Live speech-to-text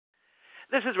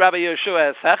This is Rabbi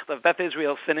Yeshua Eshecht of Beth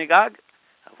Israel Synagogue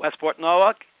of Westport,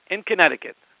 Norwalk, in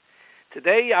Connecticut.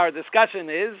 Today our discussion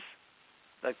is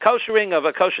the koshering of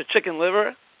a kosher chicken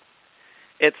liver.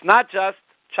 It's not just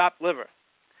chopped liver.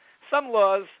 Some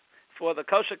laws for the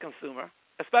kosher consumer,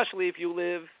 especially if you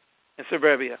live in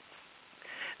suburbia.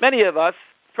 Many of us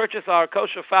purchase our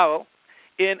kosher fowl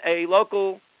in a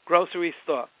local grocery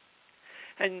store.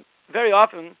 And very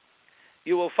often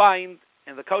you will find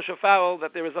in the kosher fowl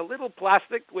that there is a little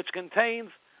plastic which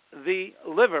contains the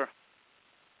liver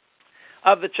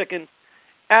of the chicken.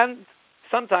 And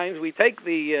sometimes we take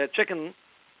the chicken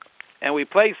and we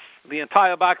place the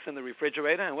entire box in the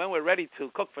refrigerator, and when we're ready to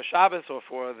cook for Shabbos or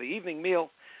for the evening meal,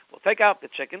 we'll take out the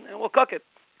chicken and we'll cook it.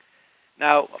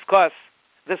 Now, of course,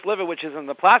 this liver which is in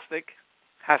the plastic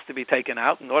has to be taken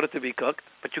out in order to be cooked,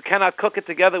 but you cannot cook it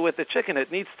together with the chicken.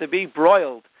 It needs to be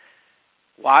broiled.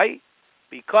 Why?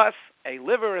 Because a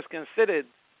liver is considered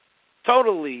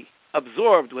totally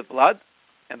absorbed with blood,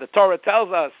 and the Torah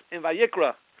tells us in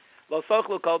Vayikra, Lo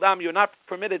sochlu kol dam, you're not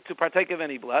permitted to partake of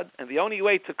any blood, and the only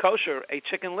way to kosher a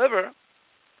chicken liver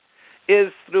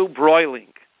is through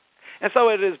broiling. And so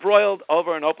it is broiled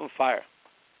over an open fire.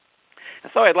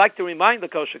 And so I'd like to remind the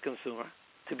kosher consumer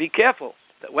to be careful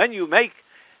that when you make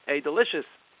a delicious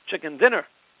chicken dinner,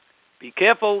 be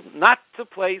careful not to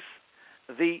place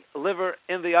the liver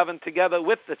in the oven together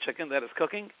with the chicken that is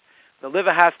cooking. The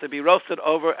liver has to be roasted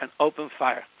over an open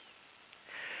fire.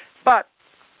 But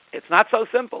it's not so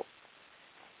simple.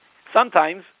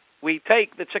 Sometimes we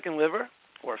take the chicken liver,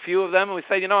 or a few of them, and we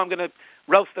say, I'm going to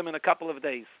roast them in a couple of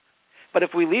days. But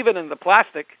if we leave it in the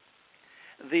plastic,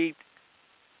 the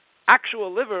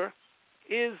actual liver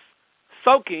is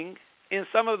soaking in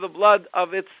some of the blood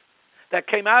that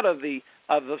came out of this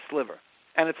liver.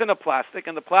 And it's in a plastic,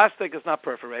 and the plastic is not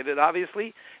perforated,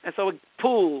 obviously, and so it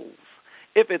pools.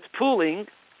 If it's pooling,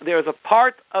 there is a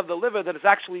part of the liver that is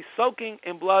actually soaking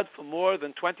in blood for more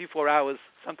than 24 hours,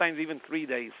 sometimes even 3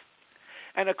 days.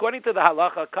 And according to the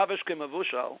halacha, kavish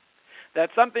k'mavushal, that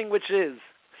something which is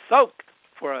soaked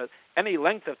for any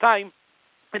length of time,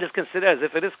 it is considered as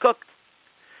if it is cooked.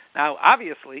 Now,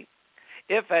 obviously,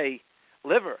 if a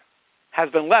liver has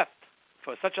been left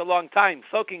for such a long time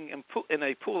soaking in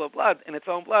a pool of blood, in its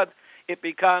own blood, it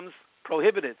becomes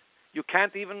prohibited. You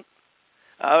can't even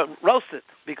roast it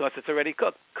because it's already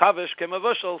cooked. Kavish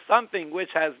k'mavushal, something which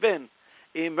has been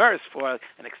immersed for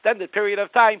an extended period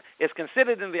of time, is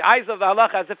considered in the eyes of the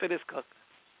halacha as if it is cooked.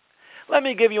 Let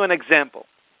me give you an example.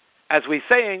 As we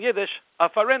say in Yiddish,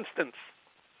 for instance,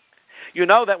 you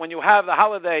know that when you have the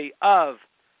holiday of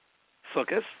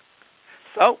Sukkot,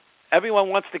 so everyone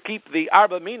wants to keep the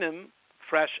Arba Minim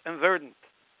fresh and verdant.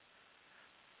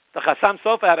 The Chassam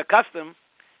Sofer had a custom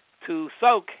to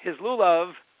soak his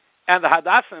lulav and the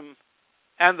hadassim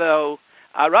and the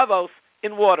aravos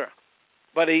in water.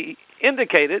 But he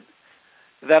indicated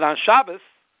that on Shabbos,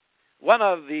 one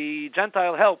of the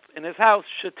Gentile help in his house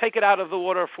should take it out of the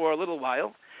water for a little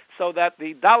while, so that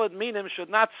the Daled Minim should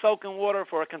not soak in water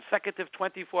for a consecutive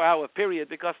 24-hour period,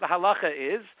 because the halacha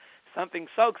is something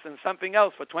soaks in something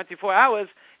else for 24 hours,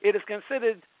 it is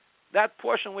considered, that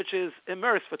portion which is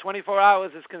immersed for 24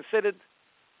 hours is considered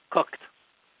cooked.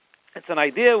 It's an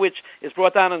idea which is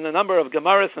brought down in a number of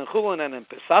Gemaras and Chulin and in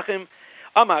Pesachim,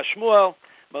 Amar Shmuel,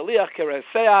 Maliach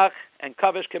Kereseach, and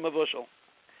Kavish Kemavushal.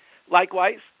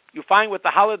 Likewise, you find with the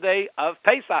holiday of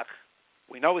Pesach,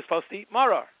 we know we're supposed to eat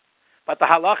maror, but the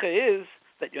halacha is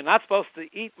that you're not supposed to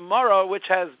eat maror which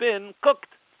has been cooked.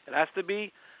 It has to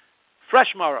be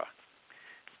fresh maror.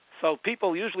 So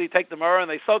people usually take the maror and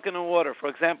they soak it in water. For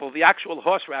example, the actual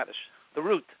horseradish, the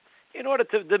root, in order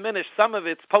to diminish some of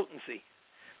its potency.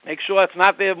 Make sure it's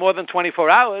not there more than 24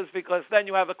 hours, because then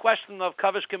you have a question of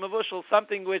kavish k'mavushal,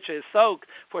 something which is soaked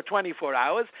for 24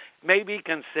 hours may be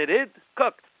considered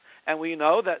cooked. And we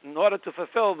know that in order to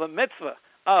fulfill the mitzvah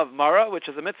of maror, which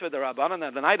is a mitzvah d'Rabbanan,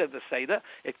 and the night of the Seder,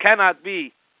 it cannot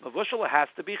be mavushal, it has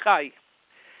to be chai.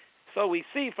 So we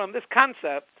see from this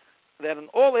concept that in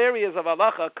all areas of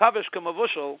halacha, kavish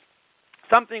k'mavushal,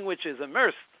 something which is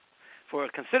immersed for a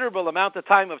considerable amount of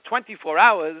time of 24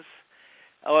 hours,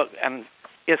 and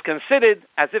is considered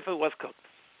as if it was cooked.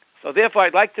 So therefore,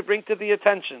 I'd like to bring to the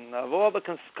attention of all the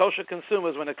kosher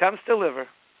consumers when it comes to liver,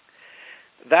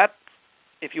 that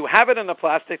if you have it in a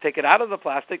plastic, take it out of the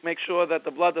plastic, make sure that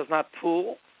the blood does not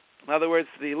pool. In other words,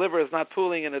 the liver is not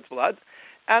pooling in its blood,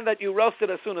 and that you roast it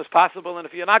as soon as possible. And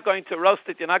if you're not going to roast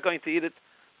it, you're not going to eat it,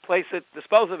 place it,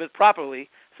 dispose of it properly,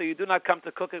 so you do not come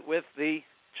to cook it with the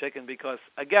chicken, because,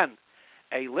 again,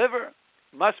 a liver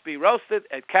must be roasted,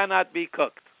 it cannot be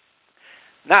cooked.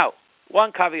 Now,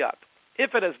 one caveat.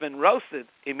 If it has been roasted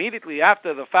immediately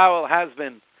after the fowl has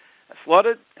been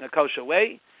slaughtered in a kosher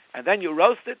way, and then you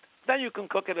roast it, then you can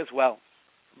cook it as well.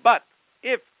 But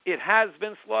if it has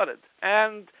been slaughtered,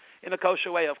 and in a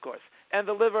kosher way, of course, and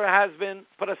the liver has been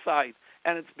put aside,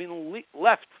 and it's been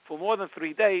left for more than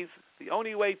 3 days, the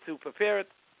only way to prepare it,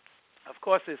 of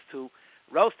course, is to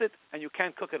roast it, and you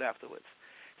can't cook it afterwards.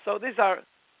 So these are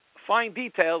fine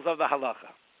details of the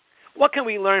halacha. What can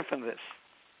we learn from this?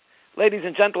 Ladies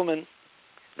and gentlemen,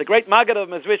 the great Maggid of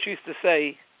Mezritch used to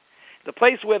say, the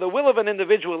place where the will of an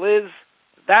individual is,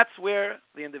 that's where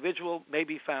the individual may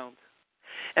be found.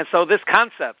 And so this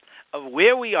concept of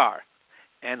where we are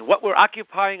and what we're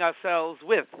occupying ourselves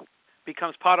with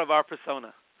becomes part of our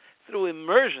persona. Through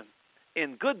immersion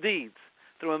in good deeds,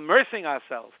 through immersing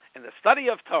ourselves in the study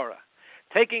of Torah,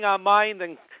 taking our mind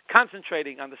and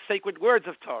concentrating on the sacred words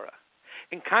of Torah,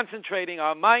 in concentrating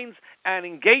our minds and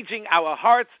engaging our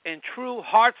hearts in true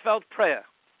heartfelt prayer,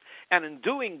 and in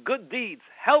doing good deeds,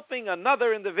 helping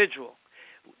another individual,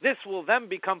 this will then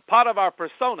become part of our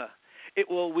persona.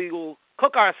 We will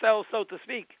cook ourselves, so to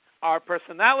speak. Our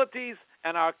personalities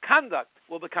and our conduct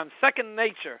will become second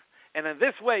nature. And in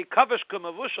this way, Kavish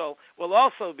Kumavushal will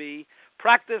also be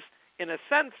practiced in a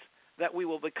sense that we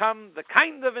will become the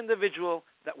kind of individual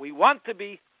that we want to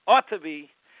be, ought to be,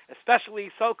 especially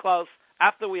so close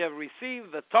after we have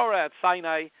received the Torah at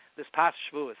Sinai this past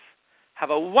Shavuos. Have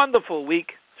a wonderful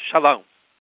week. Shalom.